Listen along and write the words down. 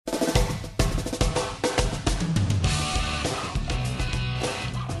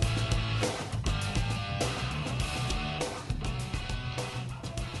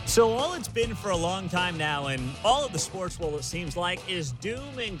So all it's been for a long time now, and all of the sports world, it seems like, is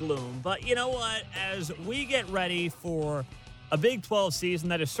doom and gloom. But you know what? As we get ready for a Big 12 season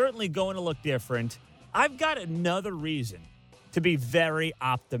that is certainly going to look different, I've got another reason to be very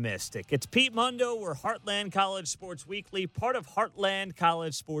optimistic. It's Pete Mundo. We're Heartland College Sports Weekly, part of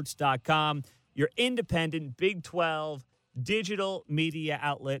HeartlandCollegeSports.com, your independent Big 12 digital media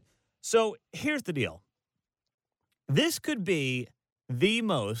outlet. So here's the deal. This could be the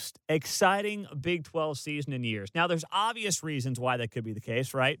most exciting Big 12 season in years. Now, there's obvious reasons why that could be the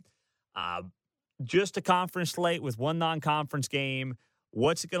case, right? Just a conference slate with one non-conference game.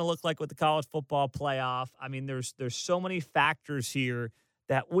 What's it going to look like with the college football playoff? I mean, there's so many factors here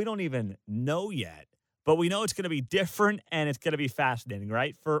that we don't even know yet. But we know it's going to be different and it's going to be fascinating,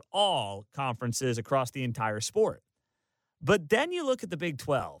 right? For all conferences across the entire sport. But then you look at the Big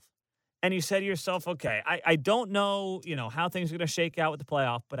 12. And you say to yourself, okay, I don't know, how things are going to shake out with the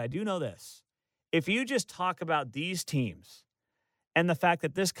playoff, but I do know this. If you just talk about these teams and the fact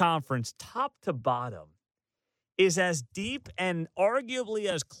that this conference, top to bottom, is as deep and arguably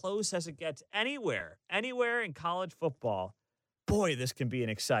as close as it gets anywhere in college football, boy, this can be an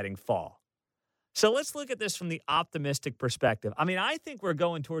exciting fall. So let's look at this from the optimistic perspective. I mean, I think we're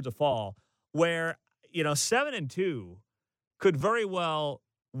going towards a fall where, 7-2 could very well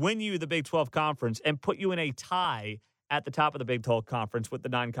win you the Big 12 conference and put you in a tie at the top of the Big 12 conference with the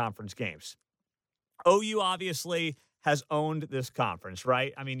non-conference games. OU obviously has owned this conference,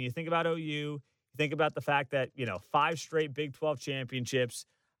 right? I mean, you think about OU, you think about the fact that, 5 straight Big 12 championships,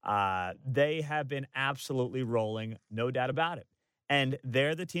 they have been absolutely rolling, no doubt about it. And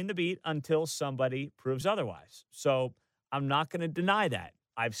they're the team to beat until somebody proves otherwise. So I'm not going to deny that.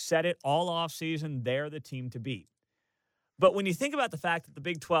 I've said it all offseason, they're the team to beat. But when you think about the fact that the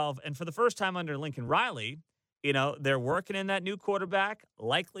Big 12, and for the first time under Lincoln Riley, they're working in that new quarterback,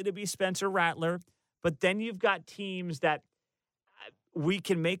 likely to be Spencer Rattler. But then you've got teams that we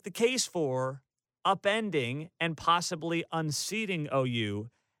can make the case for upending and possibly unseating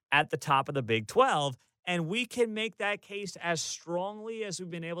OU at the top of the Big 12. And we can make that case as strongly as we've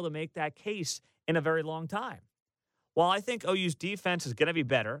been able to make that case in a very long time. While I think OU's defense is going to be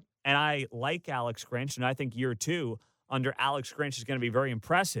better, and I like Alex Grinch, and I think year 2 under Alex Grinch is going to be very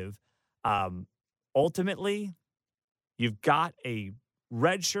impressive. Ultimately, you've got a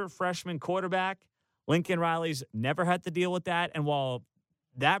redshirt freshman quarterback. Lincoln Riley's never had to deal with that. And while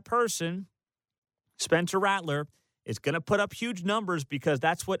that person, Spencer Rattler, is going to put up huge numbers because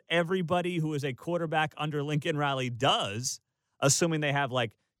that's what everybody who is a quarterback under Lincoln Riley does, assuming they have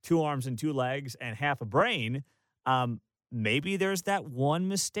like 2 arms and 2 legs and half a brain, maybe there's that one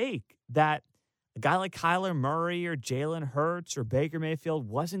mistake that a guy like Kyler Murray or Jalen Hurts or Baker Mayfield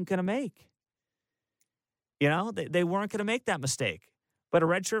wasn't going to make. They weren't going to make that mistake. But a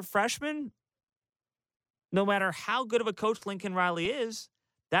redshirt freshman, no matter how good of a coach Lincoln Riley is,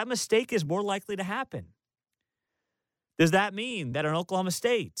 that mistake is more likely to happen. Does that mean that an Oklahoma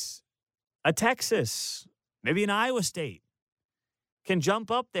State, a Texas, maybe an Iowa State can jump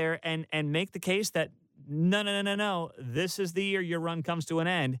up there and make the case that no, this is the year your run comes to an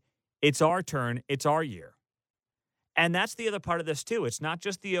end. It's our turn. It's our year. And that's the other part of this, too. It's not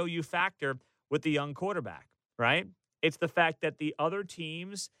just the OU factor with the young quarterback, right? It's the fact that the other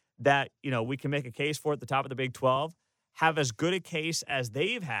teams that, we can make a case for at the top of the Big 12 have as good a case as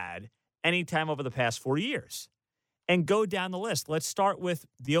they've had any time over the past 4 years. And go down the list. Let's start with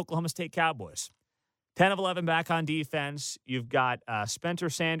the Oklahoma State Cowboys. 10 of 11 back on defense. You've got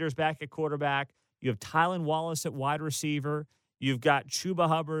Spencer Sanders back at quarterback. You have Tylan Wallace at wide receiver. You've got Chuba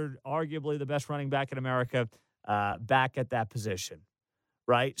Hubbard, arguably the best running back in America, back at that position,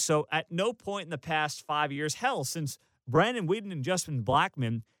 right? So at no point in the past 5 years, hell, since Brandon Whedon and Justin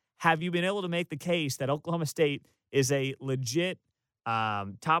Blackman, have you been able to make the case that Oklahoma State is a legit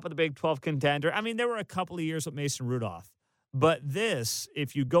top of the Big 12 contender? I mean, there were a couple of years with Mason Rudolph. But this,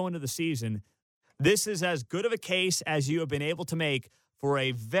 if you go into the season, this is as good of a case as you have been able to make for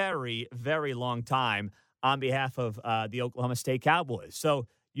a very, very long time on behalf of the Oklahoma State Cowboys. So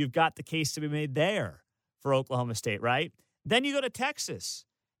you've got the case to be made there for Oklahoma State, right? Then you go to Texas.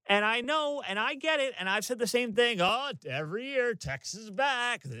 And I know, and I get it, and I've said the same thing. Oh, every year, Texas is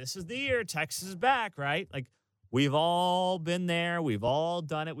back. This is the year Texas is back, right? Like, we've all been there. We've all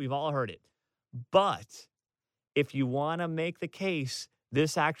done it. We've all heard it. But if you want to make the case,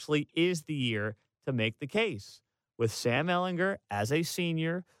 this actually is the year to make the case. With Sam Ehlinger as a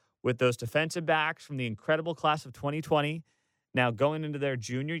senior, with those defensive backs from the incredible class of 2020, now going into their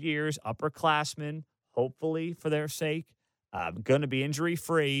junior years, upperclassmen, hopefully for their sake, going to be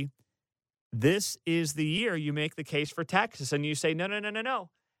injury-free. This is the year you make the case for Texas, and you say, no.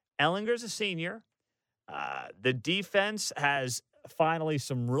 Ellinger's a senior. The defense has finally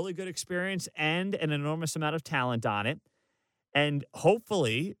some really good experience and an enormous amount of talent on it. And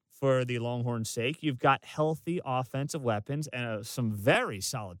hopefully, for the Longhorns' sake, you've got healthy offensive weapons and some very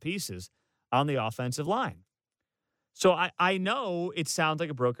solid pieces on the offensive line. So I know it sounds like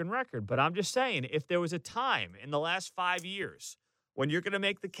a broken record, but I'm just saying, if there was a time in the last 5 years when you're going to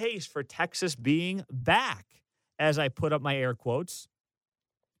make the case for Texas being back, as I put up my air quotes,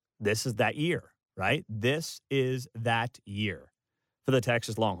 this is that year, right? This is that year for the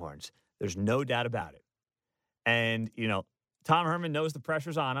Texas Longhorns. There's no doubt about it. And, Tom Herman knows the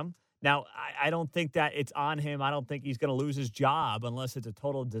pressure's on him. Now, I don't think that it's on him. I don't think he's going to lose his job unless it's a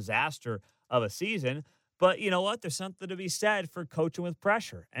total disaster of a season. But you know what? There's something to be said for coaching with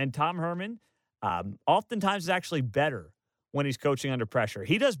pressure. And Tom Herman oftentimes is actually better when he's coaching under pressure.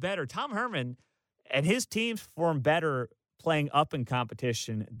 He does better. Tom Herman and his teams perform better playing up in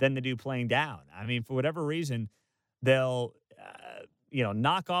competition than they do playing down. I mean, for whatever reason, they'll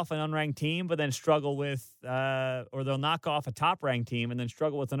knock off an unranked team, but then struggle with, or they'll knock off a top-ranked team and then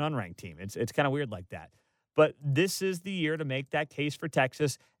struggle with an unranked team. It's kind of weird like that. But this is the year to make that case for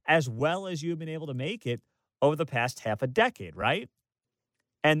Texas, as well as you've been able to make it over the past half a decade, right?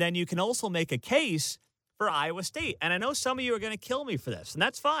 And then you can also make a case for Iowa State. And I know some of you are going to kill me for this, and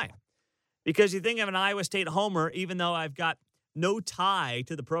that's fine. Because you think I'm an Iowa State homer, even though I've got no tie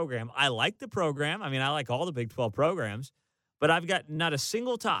to the program. I like the program. I mean, I like all the Big 12 programs. But I've got not a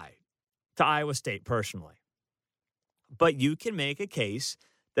single tie to Iowa State personally. But you can make a case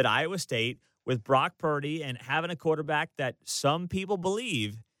that Iowa State, with Brock Purdy and having a quarterback that some people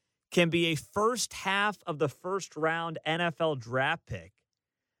believe can be a first half of the first round NFL draft pick,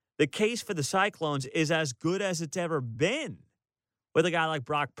 the case for the Cyclones is as good as it's ever been. With a guy like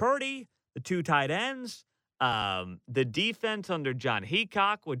Brock Purdy, the two tight ends, the defense under John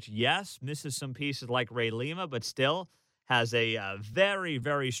Heacock, which, yes, misses some pieces like Ray Lima, but still has a very,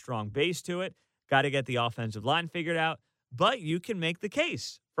 very strong base to it. Got to get the offensive line figured out. But you can make the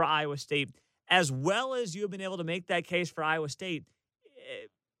case for Iowa State, as well as you've been able to make that case for Iowa State,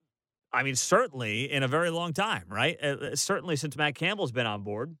 I mean, certainly in a very long time, right? Certainly since Matt Campbell's been on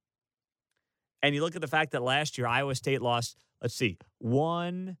board. And you look at the fact that last year Iowa State lost, let's see,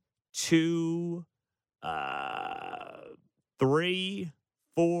 1, 2, 3,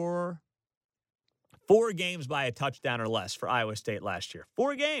 4 games by a touchdown or less for Iowa State last year.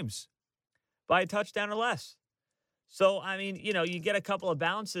 4 games by a touchdown or less. So, I mean, you get a couple of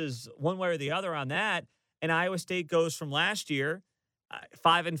bounces one way or the other on that, and Iowa State goes from last year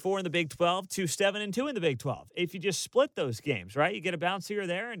 5-4 in the Big 12 to 7-2 in the Big 12. If you just split those games, right? You get a bounce here or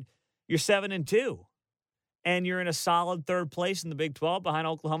there, and you're 7-2. And you're in a solid third place in the Big 12 behind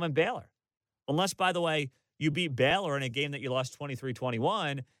Oklahoma and Baylor. Unless, by the way, you beat Baylor in a game that you lost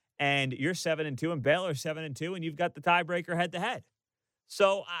 23-21, and you're 7-2, and Baylor's 7-2, and you've got the tiebreaker head-to-head.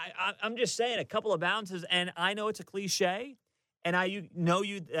 So I'm just saying a couple of bounces, and I know it's a cliche, and I know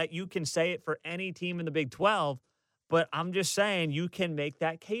that you can say it for any team in the Big 12, but I'm just saying you can make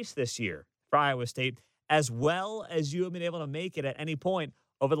that case this year for Iowa State, as well as you have been able to make it at any point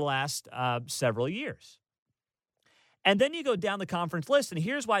over the last several years. And then you go down the conference list, and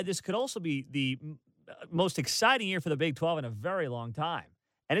here's why this could also be the most exciting year for the Big 12 in a very long time.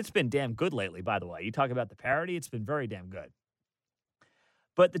 And it's been damn good lately, by the way. You talk about the parity, it's been very damn good.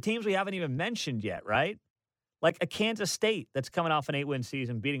 But the teams we haven't even mentioned yet, right? Like a Kansas State that's coming off an 8-win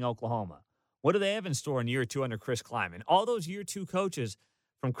season, beating Oklahoma. What do they have in store in year 2 under Chris Klieman? All those year 2 coaches,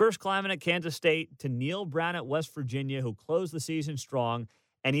 from Chris Klieman at Kansas State to Neil Brown at West Virginia, who closed the season strong,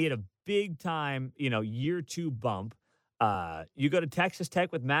 and he had a big-time, year 2 bump. You go to Texas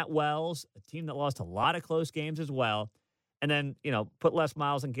Tech with Matt Wells, a team that lost a lot of close games as well. And then, put Les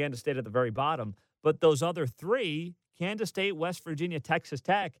Miles and Kansas State at the very bottom. But those other 3, Kansas State, West Virginia, Texas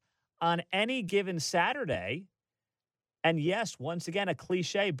Tech, on any given Saturday, and yes, once again, a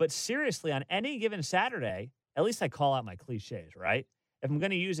cliche, but seriously, on any given Saturday, at least I call out my cliches, right? If I'm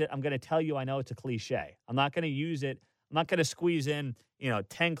going to use it, I'm going to tell you I know it's a cliche. I'm not going to use it. I'm not going to squeeze in,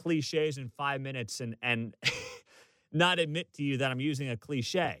 10 cliches in 5 minutes and not admit to you that I'm using a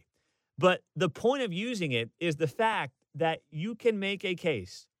cliche. But the point of using it is the fact that you can make a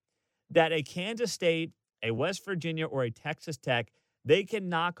case that a Kansas State, a West Virginia, or a Texas Tech, they can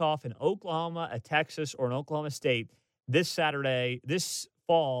knock off an Oklahoma, a Texas, or an Oklahoma State this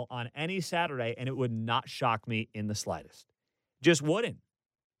fall on any Saturday, and it would not shock me in the slightest. Just wouldn't.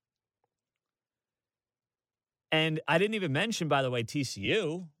 And I didn't even mention, by the way,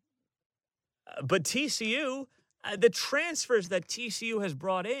 TCU. But TCU, the transfers that TCU has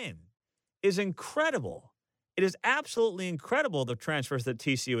brought in is incredible. it is absolutely incredible the transfers that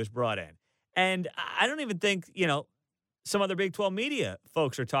TCU has brought in. And I don't even think, some other Big 12 media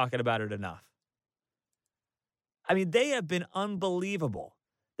folks are talking about it enough. I mean, they have been unbelievable.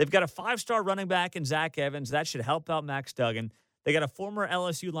 They've got a 5-star running back in Zach Evans. That should help out Max Duggan. They got a former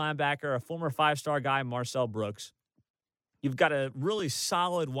LSU linebacker, a former 5-star guy, Marcel Brooks. You've got a really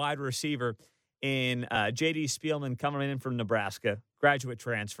solid wide receiver in J.D. Spielman coming in from Nebraska, graduate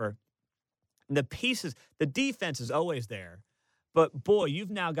transfer. And the defense is always there. But, boy,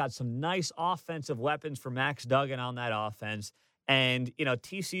 you've now got some nice offensive weapons for Max Duggan on that offense. And,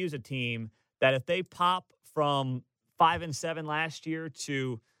 TCU is a team that if they pop from 5-7 last year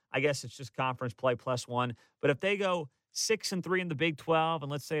to, I guess it's just conference play +1. But if they go 6-3 in the Big 12 and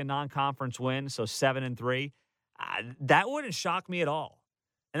let's say a non-conference win, so 7-3, that wouldn't shock me at all.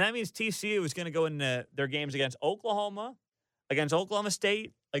 And that means TCU is going to go into their games against Oklahoma, against Oklahoma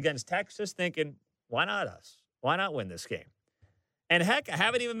State, against Texas, thinking, why not us? Why not win this game? And heck, I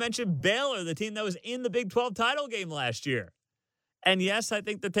haven't even mentioned Baylor, the team that was in the Big 12 title game last year. And yes, I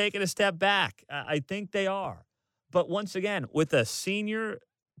think they're taking a step back. I think they are. But once again, with a senior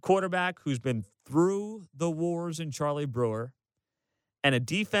quarterback who's been through the wars in Charlie Brewer and a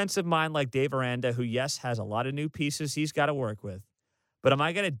defensive mind like Dave Aranda, who, yes, has a lot of new pieces he's got to work with. But am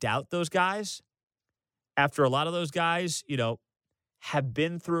I going to doubt those guys after a lot of those guys, have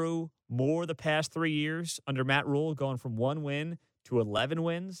been through more the past 3 years under Matt Rule, going from 1 win to 11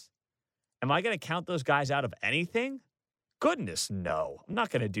 wins? Am I going to count those guys out of anything? Goodness, no. I'm not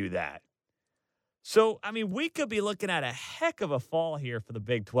going to do that. So, we could be looking at a heck of a fall here for the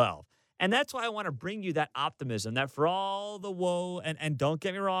Big 12. And that's why I want to bring you that optimism that for all the woe, and don't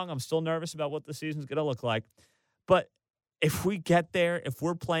get me wrong, I'm still nervous about what the season's going to look like. But if we get there, if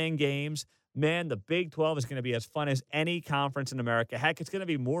we're playing games, man, the Big 12 is going to be as fun as any conference in America. Heck, it's going to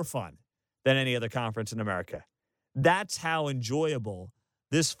be more fun than any other conference in America. That's how enjoyable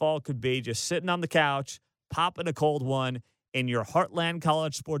this fall could be, just sitting on the couch, popping a cold one in your Heartland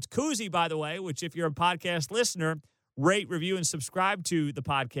College Sports koozie, by the way, which if you're a podcast listener, rate, review, and subscribe to the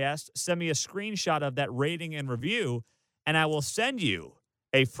podcast. Send me a screenshot of that rating and review, and I will send you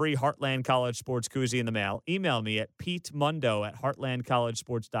a free Heartland College Sports koozie in the mail. Email me at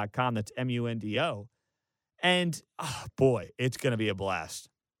petemundo@heartlandcollegesports.com. That's MUNDO. And, boy, it's going to be a blast.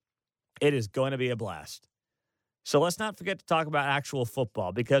 It is going to be a blast. So let's not forget to talk about actual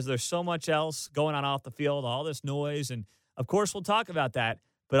football because there's so much else going on off the field, all this noise. And, of course, we'll talk about that.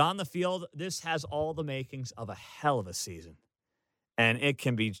 But on the field, this has all the makings of a hell of a season. And it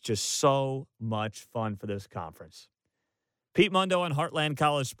can be just so much fun for this conference. Pete Mundo on Heartland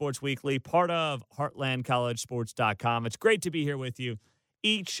College Sports Weekly, part of heartlandcollegesports.com. It's great to be here with you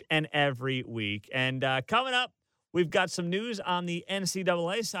each and every week. And coming up, we've got some news on the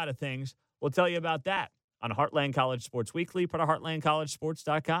NCAA side of things. We'll tell you about that on Heartland College Sports Weekly, part of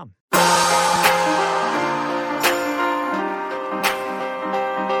heartlandcollegesports.com.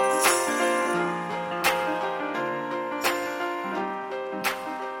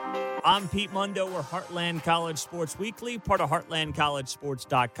 I'm Pete Mundo. We're Heartland College Sports Weekly, part of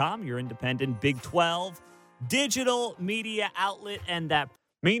heartlandcollegesports.com, your independent Big 12 digital media outlet. And that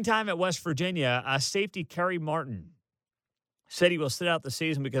meantime at West Virginia, safety Kerry Martin said he will sit out the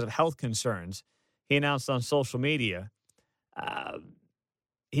season because of health concerns. He announced on social media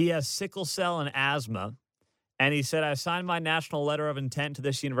he has sickle cell and asthma. And he said, I signed my national letter of intent to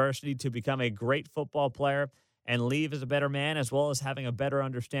this university to become a great football player and leave as a better man, as well as having a better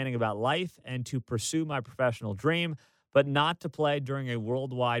understanding about life and to pursue my professional dream, but not to play during a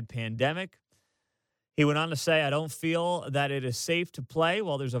worldwide pandemic. He went on to say, I don't feel that it is safe to play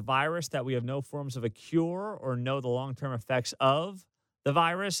while there's a virus that we have no forms of a cure or know the long-term effects of the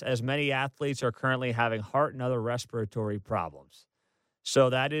virus, as many athletes are currently having heart and other respiratory problems.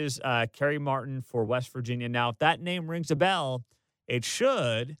 So that is Kerry Martin for West Virginia. Now, if that name rings a bell, it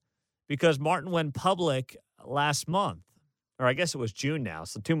should, because Martin went public last month, or I guess it was June now,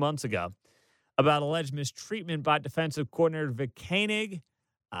 so 2 months ago, about alleged mistreatment by defensive coordinator Vic Koenig,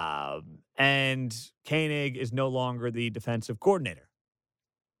 and Koenig is no longer the defensive coordinator.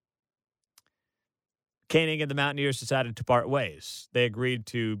 Koenig and the Mountaineers decided to part ways. They agreed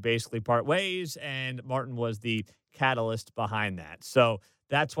to basically part ways, and Martin was the catalyst behind that. So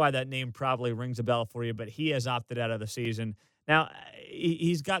that's why that name probably rings a bell for you, but he has opted out of the season. Now,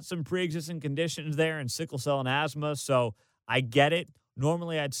 he's got some pre-existing conditions there and sickle cell and asthma, so I get it.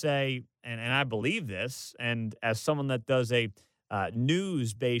 Normally, I'd say, and I believe this, and as someone that does a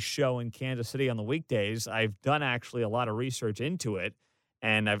news-based show in Kansas City on the weekdays, I've done actually a lot of research into it,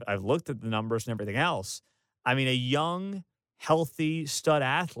 and I've looked at the numbers and everything else. I mean, a young, healthy stud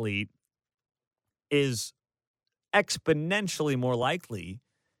athlete is exponentially more likely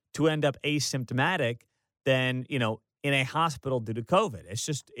to end up asymptomatic than, in a hospital due to COVID.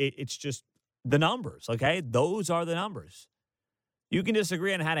 It's just the numbers, okay? Those are the numbers. You can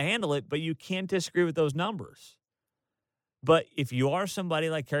disagree on how to handle it, but you can't disagree with those numbers. But if you are somebody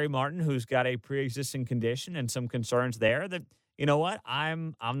like Kerry Martin who's got a pre-existing condition and some concerns there, that, you know what?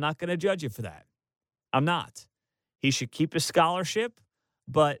 I'm not going to judge you for that. I'm not. He should keep his scholarship,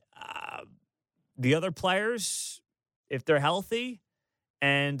 but the other players, if they're healthy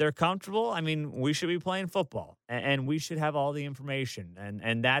and they're comfortable, we should be playing football, and we should have all the information,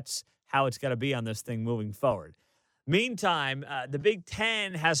 and that's how it's got to be on this thing moving forward. Meantime, the Big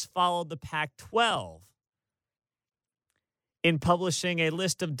Ten has followed the Pac-12 in publishing a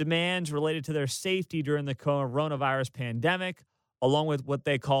list of demands related to their safety during the coronavirus pandemic, along with what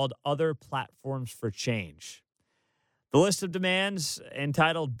they called other platforms for change. The list of demands,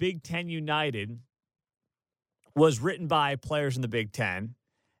 entitled Big Ten United, was written by players in the Big Ten,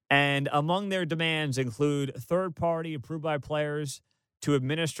 and among their demands include third-party approved by players to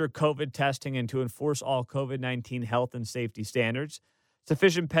administer COVID testing and to enforce all COVID-19 health and safety standards,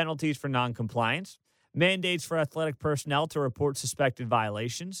 sufficient penalties for noncompliance, mandates for athletic personnel to report suspected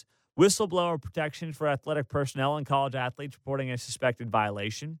violations, whistleblower protection for athletic personnel and college athletes reporting a suspected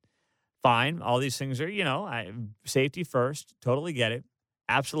violation. Fine. All these things are, safety first. Totally get it.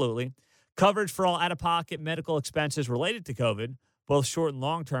 Absolutely. Coverage for all out-of-pocket medical expenses related to COVID, both short and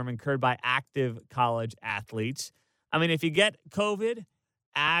long-term, incurred by active college athletes. If you get COVID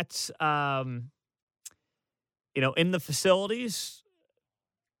at, in the facilities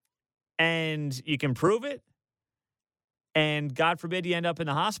and you can prove it, and God forbid you end up in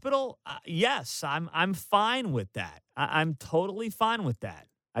the hospital, yes, I'm fine with that. I'm totally fine with that.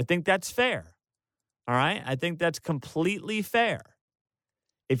 I think that's fair. All right? I think that's completely fair.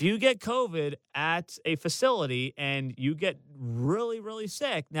 If you get COVID at a facility and you get really, really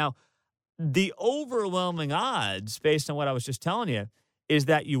sick, now, the overwhelming odds, based on what I was just telling you, is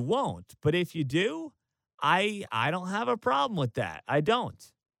that you won't. But if you do, I don't have a problem with that. I don't.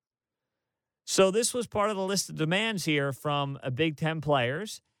 So this was part of the list of demands here from Big Ten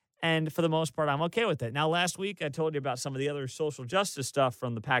players. And for the most part, I'm okay with it. Now, last week, I told you about some of the other social justice stuff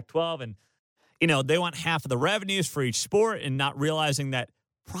from the Pac-12. And, they want half of the revenues for each sport, and not realizing that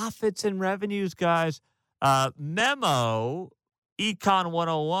profits and revenues, guys, memo, Econ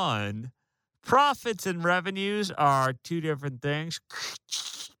 101, profits and revenues are two different things.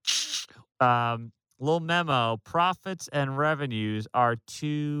 Little memo, profits and revenues are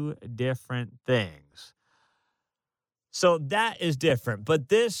two different things. So that is different. But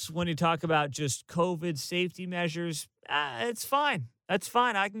this, when you talk about just COVID safety measures, it's fine. That's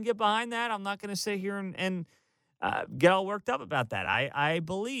fine. I can get behind that. I'm not going to sit here and get all worked up about that. I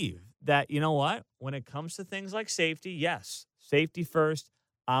believe that, you know what? When it comes to things like safety, yes, safety first.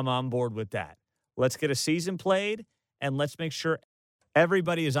 I'm on board with that. Let's get a season played, and let's make sure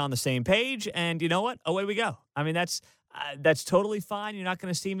everybody is on the same page. And you know what? Away we go. That's totally fine. You're not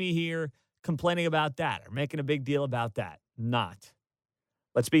going to see me here complaining about that or making a big deal about that. Not.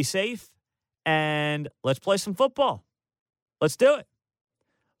 Let's be safe, and let's play some football. Let's do it.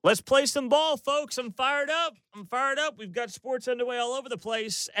 Let's play some ball, folks. I'm fired up. We've got sports underway all over the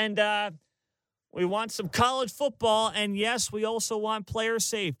place, and we want some college football, and yes, we also want player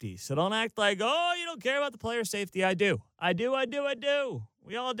safety. So don't act like, oh, you don't care about the player safety. I do.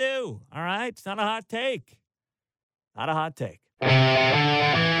 We all do. All right? It's not a hot take. Not a hot take.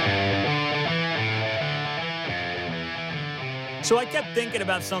 So I kept thinking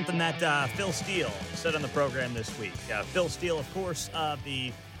about something that Phil Steele said on the program this week. Phil Steele, of course, of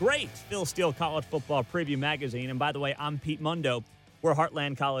the great Phil Steele College Football Preview Magazine. And by the way, I'm Pete Mundo. We're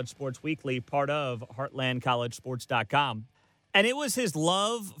Heartland College Sports Weekly, part of HeartlandCollegeSports.com. And it was his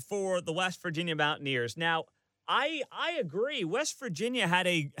love for the West Virginia Mountaineers. Now, I agree. West Virginia had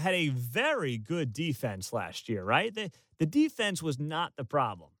a very good defense last year, right? The defense was not the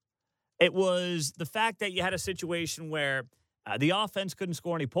problem. It was the fact that you had a situation where the offense couldn't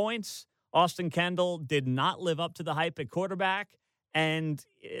score any points. Austin Kendall did not live up to the hype at quarterback, and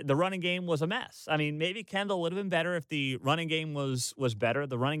the running game was a mess. Maybe Kendall would have been better if the running game was better.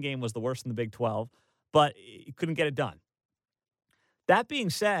 The running game was the worst in the Big 12, but he couldn't get it done. That being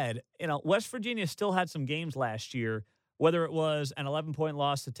said, West Virginia still had some games last year, whether it was an 11-point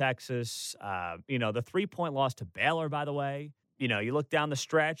loss to Texas, the 3-point loss to Baylor, by the way. You look down the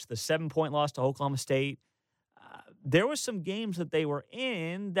stretch, the 7-point loss to Oklahoma State. There were some games that they were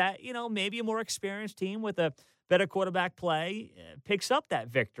in that, maybe a more experienced team with a better quarterback play picks up that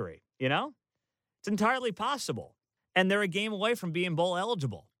victory, It's entirely possible. And they're a game away from being bowl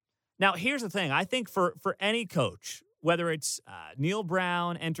eligible. Now, here's the thing. I think for any coach, whether it's Neil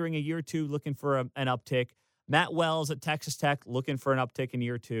Brown entering a year two looking for an uptick, Matt Wells at Texas Tech looking for an uptick in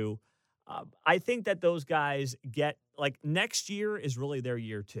year two, I think that those guys get, like, next year is really their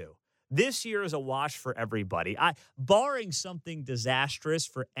year two. This year is a wash for everybody. Barring something disastrous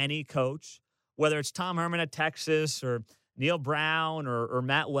for any coach, whether it's Tom Herman at Texas or Neil Brown or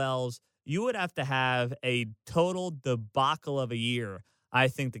Matt Wells, you would have to have a total debacle of a year, I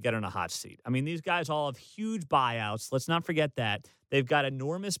think, to get on a hot seat. I mean, these guys all have huge buyouts. Let's not forget that. They've got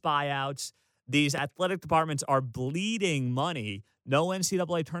enormous buyouts. These athletic departments are bleeding money. No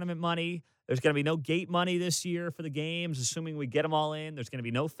NCAA tournament money. There's going to be no gate money this year for the games, assuming we get them all in. There's going to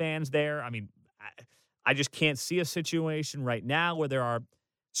be no fans there. I mean, I just can't see a situation right now where there are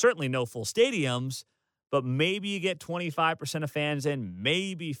certainly no full stadiums, but maybe you get 25% of fans in,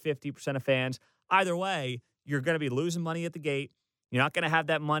 maybe 50% of fans. Either way, you're going to be losing money at the gate. You're not going to have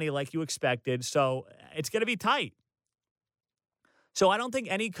that money like you expected, so it's going to be tight. So I don't think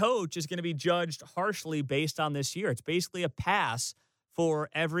any coach is going to be judged harshly based on this year. It's basically a pass for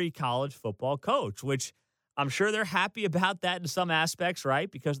every college football coach, which I'm sure they're happy about that in some aspects, right?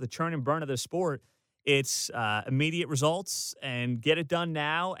 Because the churn and burn of the sport, it's immediate results and get it done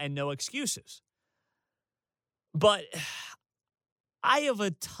now and no excuses. But I have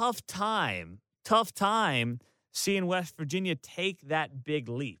a tough time seeing West Virginia take that big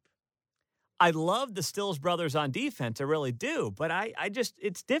leap. I love the Stills brothers on defense, I really do, but I just,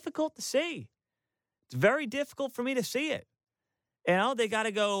 it's difficult to see. It's very difficult for me to see it. You know, they got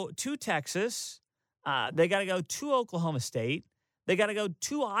to go to Texas. They got to go to Oklahoma State. They got to go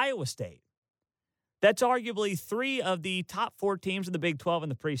to Iowa State. That's arguably three of the top four teams in the Big 12 in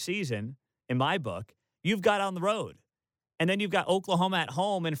the preseason, in my book, you've got on the road. And then you've got Oklahoma at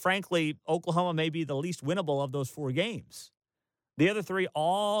home, and frankly, Oklahoma may be the least winnable of those four games. The other three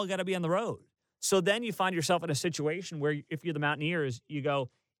all got to be on the road. So then you find yourself in a situation where if you're the Mountaineers, you go,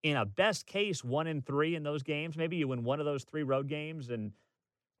 in a best case, 1-3 in those games. Maybe you win one of those three road games. And,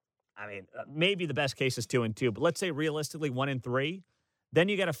 I mean, maybe the best case is 2-2. But let's say realistically 1-3. Then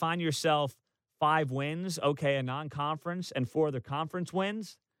you got to find yourself 5 wins, okay, a non-conference, and 4 other conference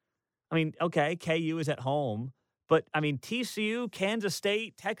wins. I mean, okay, KU is at home. But, I mean, TCU, Kansas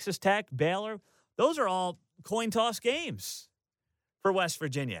State, Texas Tech, Baylor, those are all coin toss games for West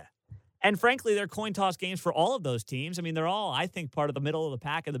Virginia. And frankly, they're coin toss games for all of those teams. I mean, they're all, I think, part of the middle of the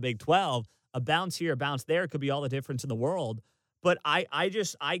pack of the Big 12. A bounce here, a bounce there could be all the difference in the world. But I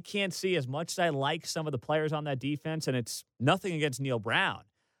can't see, as much as I like some of the players on that defense, and it's nothing against Neil Brown.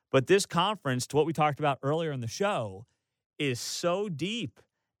 But this conference, to what we talked about earlier in the show, is so deep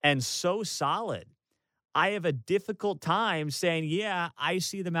and so solid. I have a difficult time saying, yeah, I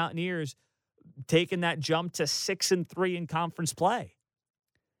see the Mountaineers taking that jump to 6-3 in conference play.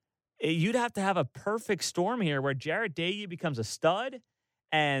 You'd have to have a perfect storm here where Jarrett Doege becomes a stud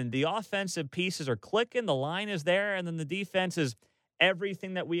and the offensive pieces are clicking, the line is there, and then the defense is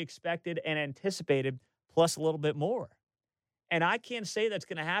everything that we expected and anticipated, plus a little bit more. And I can't say that's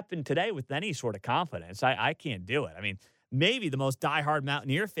going to happen today with any sort of confidence. I can't do it. I mean, maybe the most diehard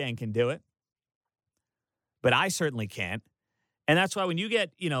Mountaineer fan can do it, but I certainly can't. And that's why when you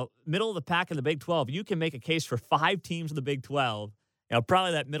get, middle of the pack in the Big 12, you can make a case for 5 teams in the Big 12,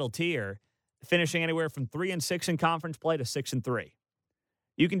 probably that middle tier, finishing anywhere from 3-6 in conference play to 6-3.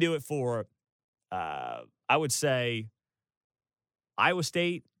 You can do it for, I would say, Iowa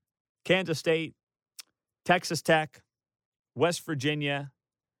State, Kansas State, Texas Tech, West Virginia,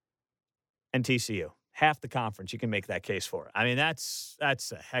 and TCU. Half the conference, you can make that case for. I mean, that's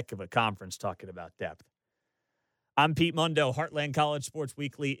a heck of a conference talking about depth. I'm Pete Mundo. Heartland College Sports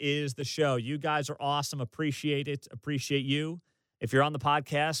Weekly is the show. You guys are awesome. Appreciate it. Appreciate you. If you're on the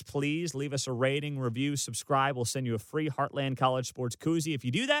podcast, please leave us a rating, review, subscribe. We'll send you a free Heartland College Sports koozie. If you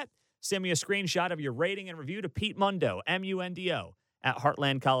do that, send me a screenshot of your rating and review to Pete Mundo, MUNDO, at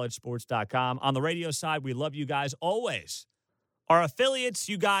heartlandcollegesports.com. On the radio side, we love you guys always. Our affiliates,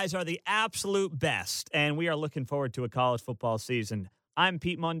 you guys are the absolute best, and we are looking forward to a college football season. I'm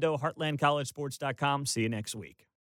Pete Mundo, heartlandcollegesports.com. See you next week.